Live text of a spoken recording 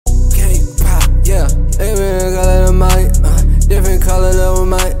Yeah, different color than mine, different color than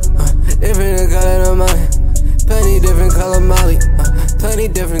mine, different color than mine. Plenty different color Molly, plenty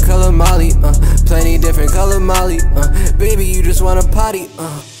different color Molly, plenty different color Molly. Baby, you just wanna potty,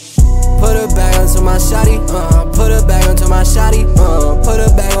 Put a bag onto my shotty, put a bag onto my shotty, put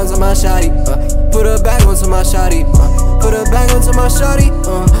a bag onto my shotty, put a bag onto my shotty, put a bag onto my shotty,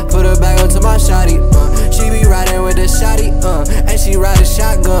 put a bag onto my shotty. She be riding with the shotty, and she ride a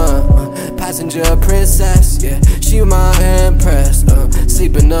shotgun. Passenger princess, yeah, she my empress.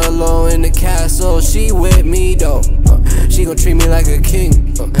 Sleeping alone in the castle, she with me though. She gon' treat me like a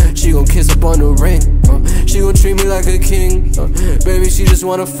king, she gon' kiss up on the ring, she gon' treat me like a king. Baby, she just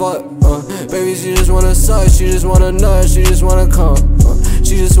wanna fuck, baby, she just wanna suck, she just wanna nut, she just wanna come,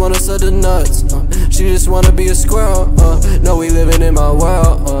 she just wanna suck the nuts, she just wanna be a squirrel. No, we living in my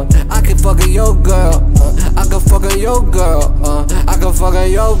world. I can fuck your girl, I can fuck your girl, I can fuck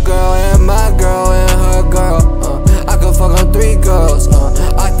your girl and my girl and her girl. I can fuck on 3 girls.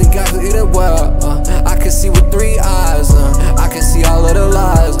 I think I can eat it well. I can see with 3 eyes. I can see all of the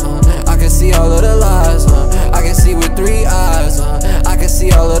lies. I can see all of the lies. I can see with 3 eyes. I can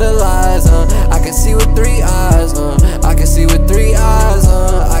see all of the lies. I can see with 3 eyes. I can see with 3 eyes.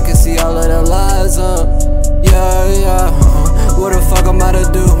 I can see all of the lies. Yeah. What the fuck I'm about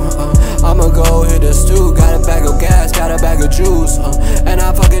to do? I'ma go hit the stew. Got a bag of gas, got a bag of juice, and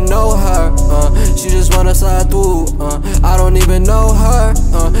I fucking know her. She just wanna slide through. I don't even know her.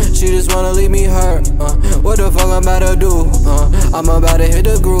 She just wanna leave me hurt. What the fuck I'm about to do? I'm about to hit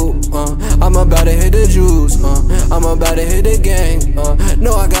the group. I'm about to hit the juice. I'm about to hit the gang.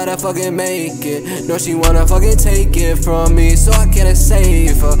 No, I gotta fucking make it. No, she wanna fucking take it from me, so I can't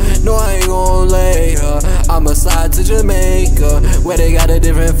save her. No, I ain't gon' lay her. I'ma slide to Jamaica, where they got a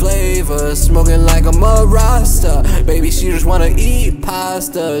different flavor. Smoking like I'm a Rasta. Baby, she just wanna eat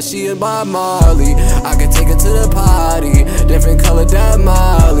pasta. She in my Molly. I can take her to the party. Different color than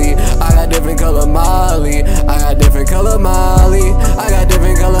Molly. I got different color Molly. I got different color Molly. I got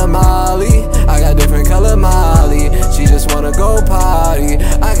different color Molly. I got different color Molly. She just wanna go party.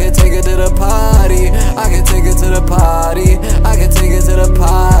 I can take her to the party. I can take her to the party. I can take her to the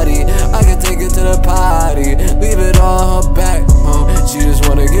party. I can take her to the party. Leave it on her back. She just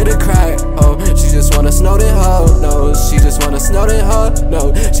wanna get a crack. She just wanna snow in her. No, she just wanna snow in her.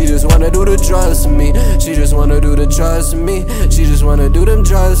 No, she just wanna do the drugs to me. She just wanna do the drugs to me. She just wanna do them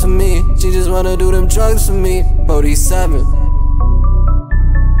drugs for me. She just wanna do them drugs for me. 47.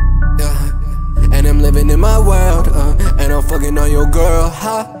 Yeah, and I'm living in my world. And I'm fucking on your girl,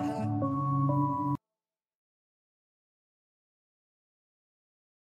 huh?